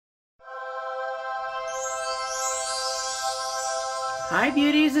Hi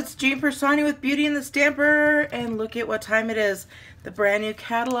beauties, it's Jean Piersanti with Beauty and the Stamper, and look at what time it is. The brand new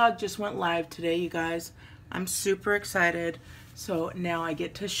catalog just went live today, you guys. I'm super excited. So now I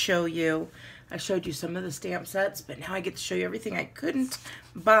get to show you. I showed you some of the stamp sets, but now I get to show you everything I couldn't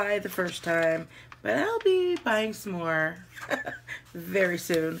buy the first time. But I'll be buying some more very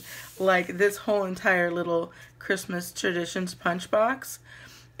soon. Like this whole entire little Christmas Traditions punch box.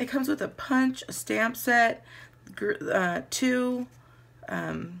 It comes with a punch, a stamp set, two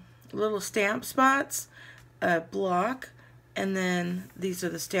little stamp spots, a block, and then these are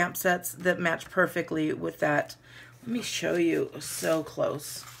the stamp sets that match perfectly with that. Let me show you so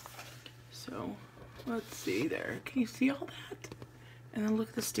close. So let's see there. Can you see all that? And then look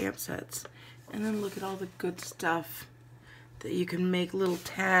at the stamp sets. And then look at all the good stuff that you can make little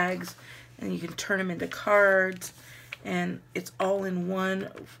tags and you can turn them into cards. And it's all in one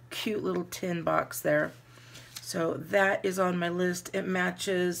cute little tin box there. So that is on my list. It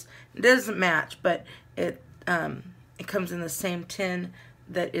matches, it doesn't match, but it comes in the same tin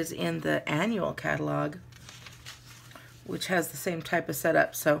that is in the annual catalog, which has the same type of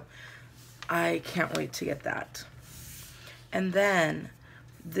setup. So I can't wait to get that. And then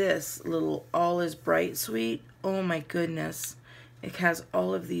this little All Is Bright suite, oh my goodness. It has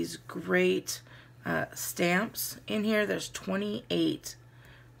all of these great stamps in here. There's 28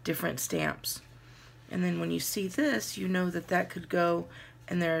 different stamps. And then when you see this, you know that that could go,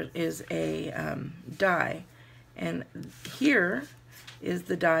 and there is a die. And here is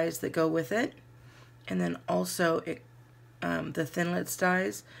the dies that go with it. And then also it, the Thinlits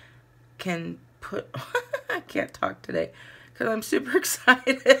dies can put, I can't talk today because I'm super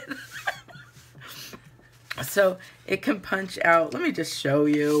excited. So it can punch out, let me just show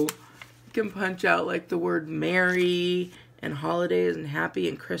you. It can punch out like the word Merry and holidays and happy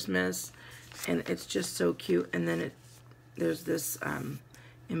and Christmas. And it's just so cute. And then there's this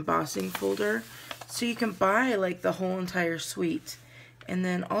embossing folder. So you can buy like the whole entire suite. And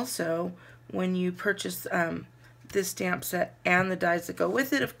then also when you purchase this stamp set and the dies that go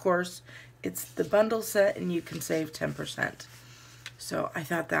with it, of course, it's the bundle set and you can save 10%. So I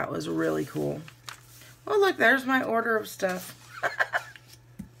thought that was really cool. Oh look, there's my order of stuff.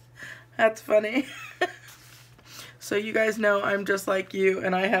 That's funny. So you guys know I'm just like you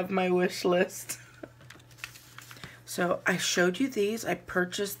and I have my wish list. So I showed you these. I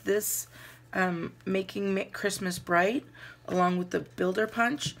purchased this Making Christmas Bright along with the Builder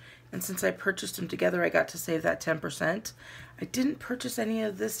Punch. And since I purchased them together, I got to save that 10%. I didn't purchase any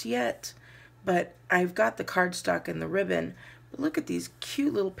of this yet, but I've got the cardstock and the ribbon. But look at these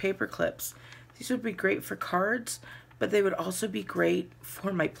cute little paper clips. These would be great for cards, but they would also be great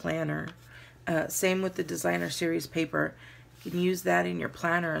for my planner. Same with the Designer Series paper. You can use that in your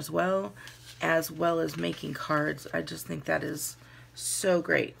planner as well as making cards. I just think that is so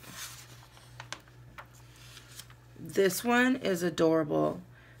great. This one is adorable.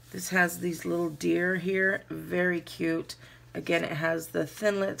 This has these little deer here, very cute. Again, it has the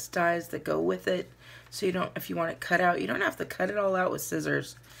Thinlits dies that go with it. So you don't, if you want it cut out, you don't have to cut it all out with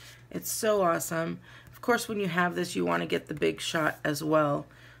scissors. It's so awesome. Of course, when you have this, you want to get the Big Shot as well.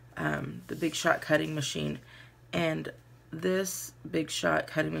 The Big Shot cutting machine, and this Big Shot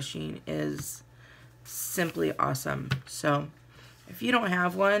cutting machine is simply awesome. So if you don't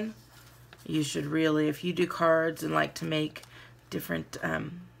have one, you should really, if you do cards and like to make different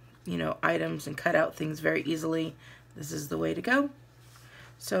you know, items and cut out things very easily, this is the way to go.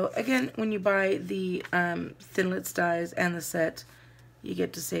 So again, when you buy the Thinlits dies and the set, you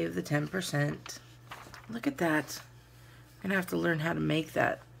get to save the 10%. Look at that. I'm gonna have to learn how to make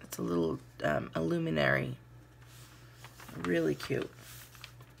that. It's a little illuminary. Really cute.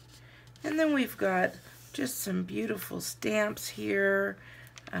 And then we've got just some beautiful stamps here.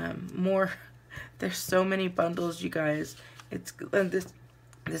 More. There's so many bundles, you guys. It's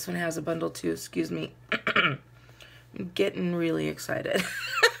this one has a bundle too. Excuse me. I'm getting really excited.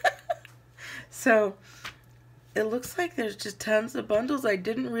 So it looks like there's just tons of bundles I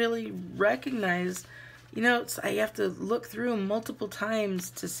didn't really recognize. You know, I have to look through them multiple times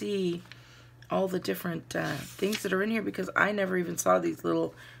to see all the different things that are in here because I never even saw these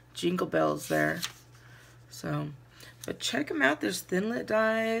little jingle bells there. So, but check them out. There's Thinlit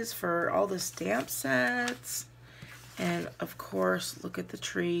dies for all the stamp sets. And of course, look at the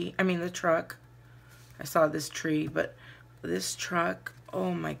tree. I mean, the truck. I saw this tree, but this truck,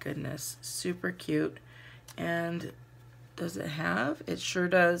 oh my goodness, super cute. And does it have? It sure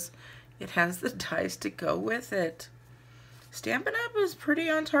does. It has the dies to go with it. Stampin' Up! Is pretty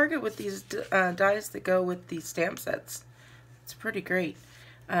on target with these dies that go with these stamp sets. It's pretty great.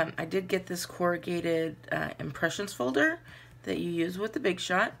 I did get this corrugated impressions folder, that you use with the Big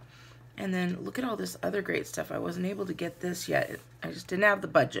Shot. And then look at all this other great stuff. I wasn't able to get this yet. I just didn't have the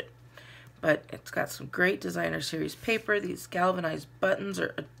budget. But it's got some great designer series paper. These galvanized buttons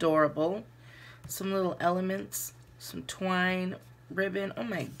are adorable. Some little elements, some twine, ribbon. Oh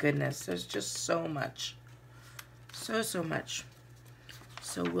my goodness, there's just so much. So much.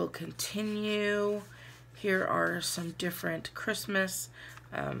 So we'll continue. Here are some different Christmas.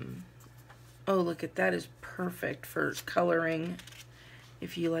 Oh, look at that, is perfect for coloring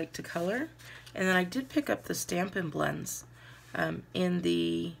if you like to color. And then I did pick up the Stampin' blends in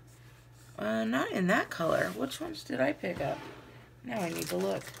the, not in that color. Which ones did I pick up? Now I need to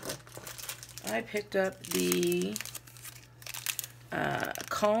look. I picked up the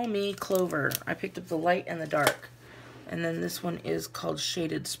Call Me Clover. I picked up the light and the dark. And then this one is called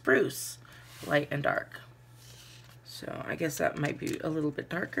Shaded Spruce, light and dark. So I guess that might be a little bit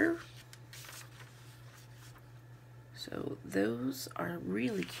darker. So those are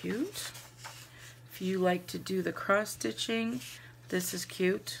really cute. If you like to do the cross stitching, this is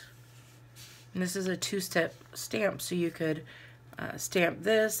cute. And this is a two-step stamp, so you could stamp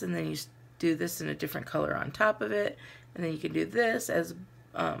this and then you do this in a different color on top of it. And then you can do this as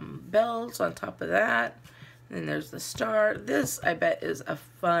bells on top of that. And then there's the star. This, I bet, is a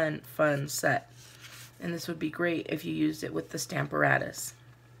fun set. And this would be great if you used it with the Stamparatus.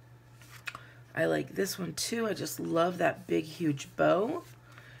 I like this one too. I just love that big, huge bow.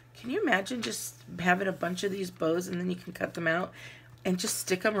 Can you imagine just having a bunch of these bows and then you can cut them out and just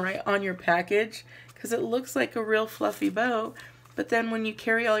stick them right on your package? Because it looks like a real fluffy bow, but then when you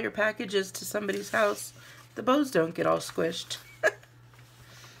carry all your packages to somebody's house, the bows don't get all squished.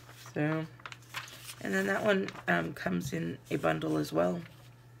 So, and then that one comes in a bundle as well.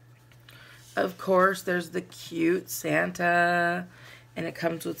 Of course, there's the cute Santa, and it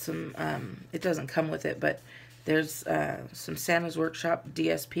comes with some, it doesn't come with it, but there's some Santa's Workshop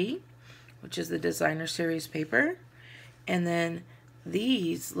DSP, which is the designer series paper. And then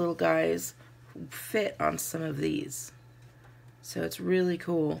these little guys fit on some of these. So it's really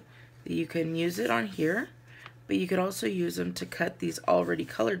cool that you can use it on here, but you could also use them to cut these already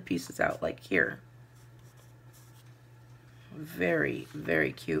colored pieces out, like here. Very,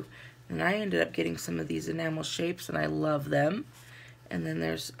 very cute. And I ended up getting some of these enamel shapes, and I love them. And then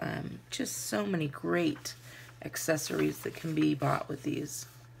there's just so many great accessories that can be bought with these.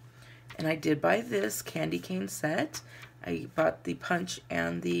 And I did buy this candy cane set. I bought the punch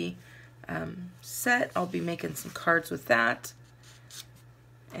and the set. I'll be making some cards with that.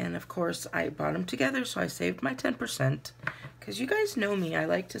 And of course, I bought them together, so I saved my 10%. Because you guys know me, I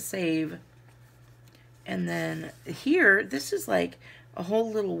like to save. And then here, this is like a whole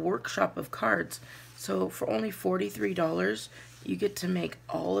little workshop of cards. So for only $43, you get to make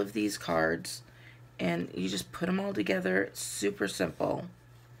all of these cards. And you just put them all together. It's super simple.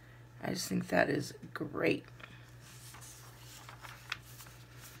 I just think that is great.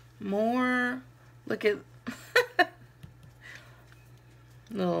 More, look at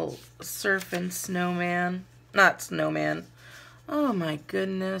little surfing snowman. Not snowman. Oh my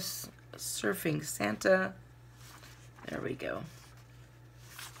goodness. Surfing Santa. There we go.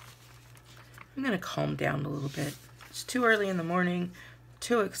 I'm going to calm down a little bit. It's too early in the morning. I'm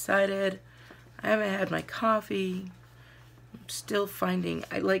too excited. I haven't had my coffee. I'm still finding,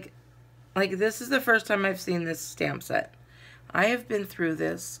 like this is the first time I've seen this stamp set. I have been through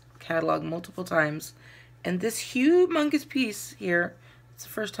this catalog multiple times, and this humongous piece here, it's the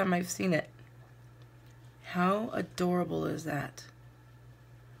first time I've seen it. How adorable is that?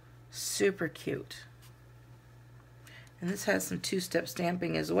 Super cute. And this has some two-step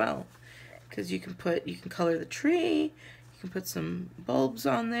stamping as well, because you can color the tree, you can put some bulbs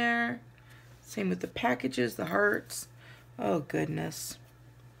on there. Same with the packages, the hearts. Oh goodness.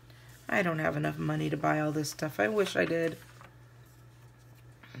 I don't have enough money to buy all this stuff. I wish I did.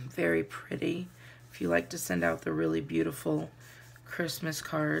 Very pretty. If you like to send out the really beautiful Christmas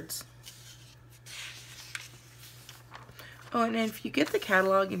cards. Oh, and if you get the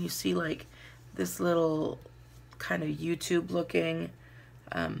catalog and you see like this little kind of YouTube looking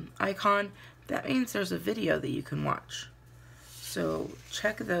icon, that means there's a video that you can watch. So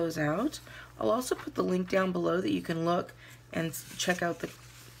check those out. I'll also put the link down below that you can look and check out the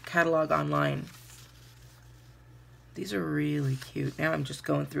catalog online. These are really cute. Now I'm just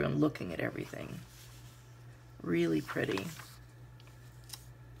going through and looking at everything. Really pretty.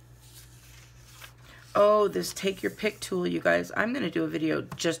 Oh, this take your pick tool, you guys. I'm going to do a video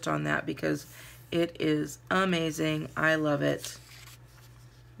just on that because it is amazing. I love it.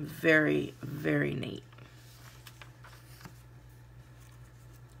 Very, very neat.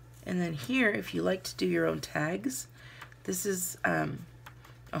 And then here, if you like to do your own tags, This is a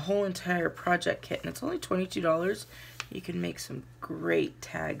whole entire project kit, and it's only $22. You can make some great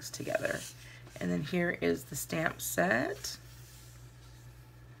tags together. And then here is the stamp set.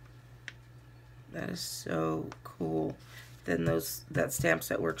 That is so cool. Then that stamp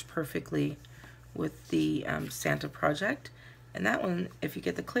set works perfectly with the Santa project. And that one, if you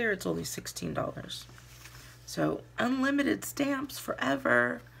get the clear, it's only $16. So unlimited stamps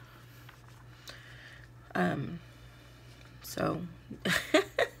forever. So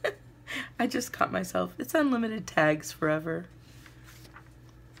I just caught myself. It's unlimited tags forever.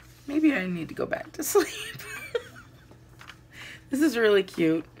 Maybe I need to go back to sleep. This is really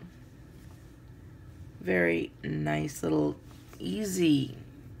cute. Very nice little easy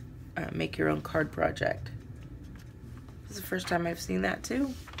make your own card project. This is the first time I've seen that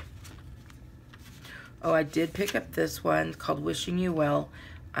too. Oh, I did pick up this one called Wishing You Well.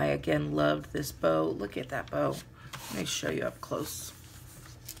 I again loved this bow. Look at that bow. Let me show you up close.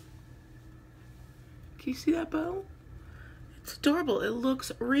 Can you see that bow? It's adorable. It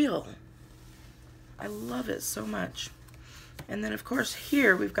looks real. I love it so much. And then of course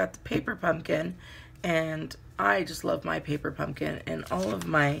here we've got the paper pumpkin, and I just love my paper pumpkin, and all of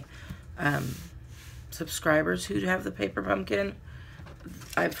my subscribers who have the paper pumpkin,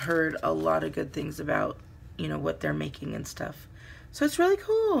 I've heard a lot of good things about, you know, what they're making and stuff. So it's really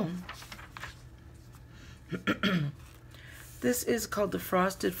cool. This is called the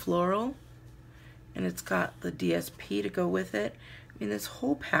Frosted Floral, and it's got the DSP to go with it. I mean, this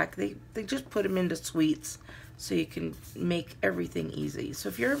whole pack, they just put them into suites so you can make everything easy. So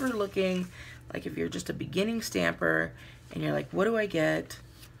if you're ever looking, like if you're just a beginning stamper and you're like, what do I get?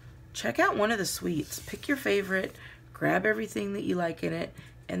 Check out one of the suites. Pick your favorite, grab everything that you like in it,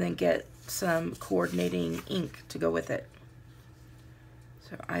 and then get some coordinating ink to go with it.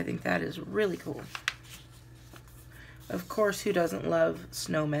 So I think that is really cool. Of course, who doesn't love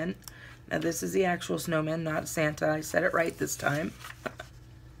snowmen? Now this is the actual snowman, not Santa. I said it right this time.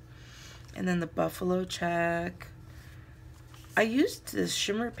 And then the buffalo check. I used this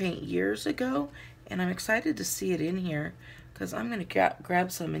shimmer paint years ago, and I'm excited to see it in here because I'm going to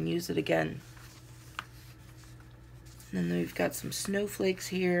grab some and use it again. And then we've got some snowflakes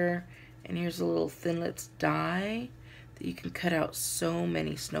here, and here's a little Thinlits die that you can cut out so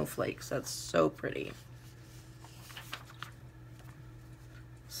many snowflakes. That's so pretty.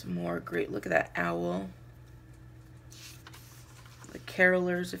 Some more great, look at that owl. The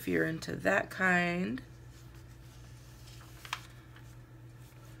carolers, if you're into that kind.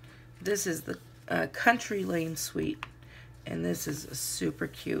 This is the Country Lane Suite, and this is super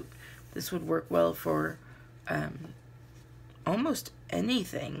cute. This would work well for almost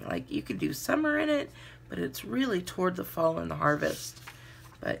anything. Like you could do summer in it, but it's really toward the fall and the harvest.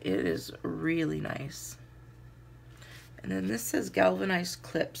 But it is really nice. And then this says galvanized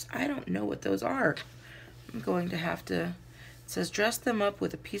clips. I don't know what those are. I'm going to have to, it says dress them up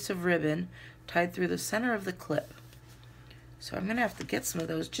with a piece of ribbon tied through the center of the clip. So I'm going to have to get some of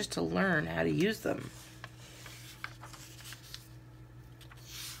those just to learn how to use them.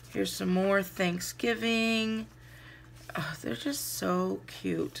 Here's some more Thanksgiving. Oh, they're just so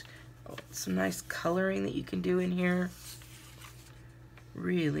cute. Oh, some nice coloring that you can do in here.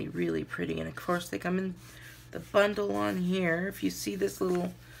 Really, really pretty. And of course they come in the bundle on here. If you see this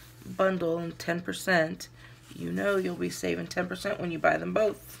little bundle and 10%, you know you'll be saving 10% when you buy them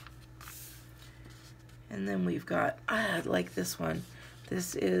both. And then we've got, I like this one.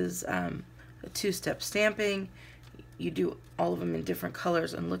 This is a two-step stamping. You do all of them in different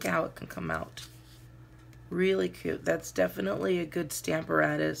colors, and look how it can come out. Really cute. That's definitely a good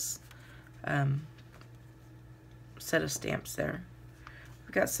Stamparatus set of stamps there.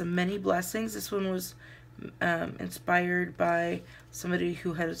 We've got some many blessings. This one was inspired by somebody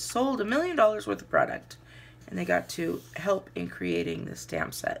who had sold $1 million worth of product, and they got to help in creating this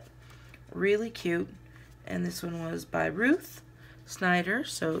stamp set. Really cute. And this one was by Ruth Snyder,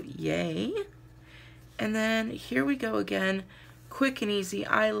 so yay. And then here we go again, quick and easy.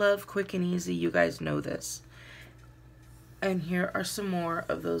 I love quick and easy, you guys know this. And here are some more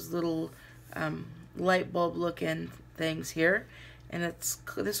of those little light bulb looking things here. And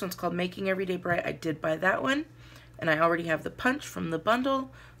this one's called Making Everyday Bright. I did buy that one, and I already have the punch from the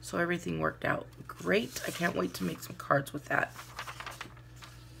bundle, so everything worked out great. I can't wait to make some cards with that.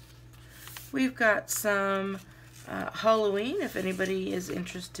 We've got some Halloween, if anybody is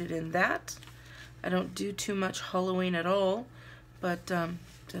interested in that. I don't do too much Halloween at all, but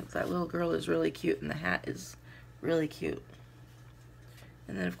that little girl is really cute, and the hat is really cute.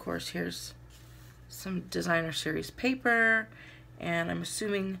 And then, of course, here's some designer series paper, and I'm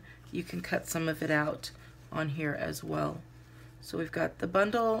assuming you can cut some of it out on here as well. So we've got the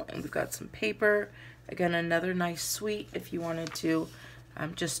bundle and we've got some paper. Again, another nice suite if you wanted to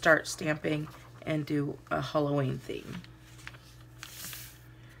just start stamping and do a Halloween theme.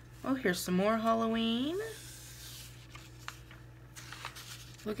 Oh, here's some more Halloween.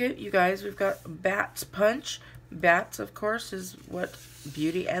 Look at you guys, we've got Bats Punch. Bats, of course, is what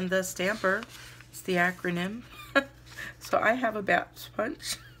Beauty and the Stamper. It's the acronym. So I have a Bats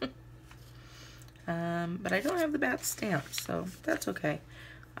Punch. But I don't have the bat stamp, so that's okay.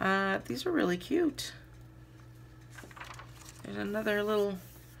 These are really cute. There's another little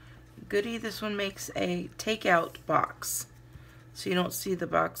goodie. This one makes a takeout box. So you don't see the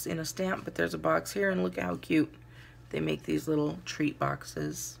box in a stamp, but there's a box here, and look how cute they make these little treat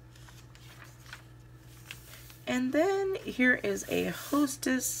boxes. And then here is a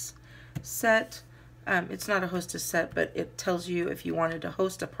hostess set. It's not a hostess set, but it tells you if you wanted to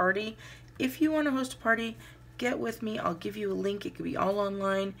host a party. If you want to host a party, get with me. I'll give you a link. It could be all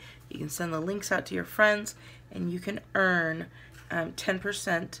online. You can send the links out to your friends, and you can earn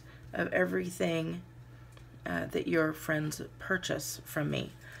 10% of everything that your friends purchase from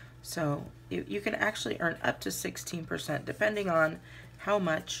me. So you can actually earn up to 16% depending on how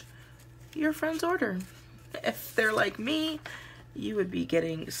much your friends order. If they're like me, you would be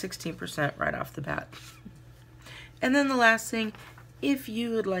getting 16% right off the bat. And then the last thing, if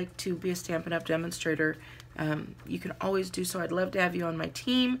you would like to be a Stampin' Up! Demonstrator, you can always do so. I'd love to have you on my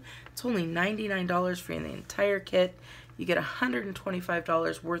team. It's only $99 for the entire kit. You get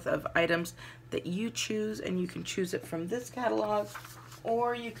 $125 worth of items that you choose, and you can choose it from this catalog,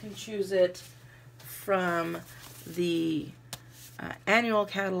 or you can choose it from the annual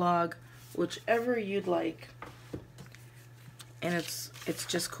catalog, whichever you'd like. And it's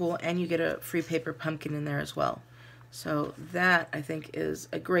just cool, and you get a free paper pumpkin in there as well. So that, I think, is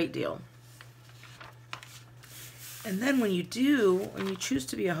a great deal. And then when you choose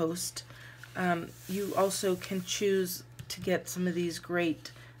to be a host, you also can choose to get some of these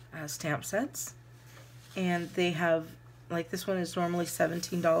great stamp sets. And they have, like, this one is normally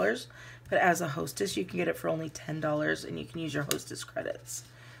 $17, but as a hostess you can get it for only $10, and you can use your hostess credits.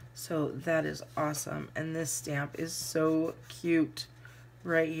 So that is awesome. And this stamp is so cute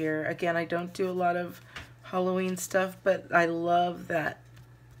right here. Again, I don't do a lot of Halloween stuff, but I love that,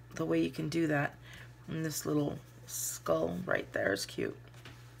 the way you can do that. And this little skull right there is cute.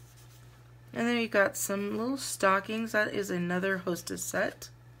 And then we got some little stockings. That is another hostess set.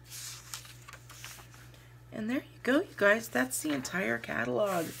 And there you go, you guys. That's the entire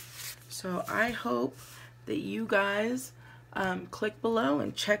catalog. So I hope that you guys click below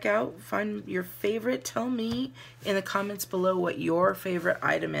and check out, find your favorite. Tell me in the comments below what your favorite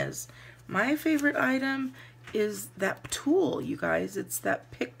item is. My favorite item is that tool, you guys. It's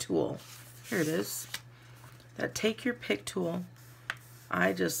that pick tool. Here it is. That take your pick tool.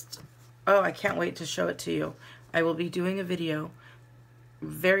 I can't wait to show it to you. I will be doing a video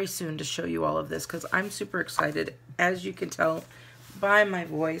very soon to show you all of this, because I'm super excited, as you can tell by my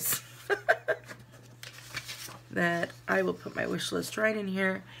voice, that I will put my wish list right in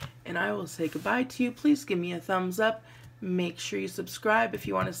here, and I will say goodbye to you. Please give me a thumbs up. Make sure you subscribe if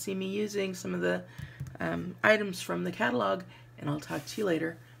you want to see me using some of the items from the catalog, and I'll talk to you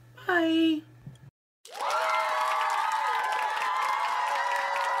later. Bye!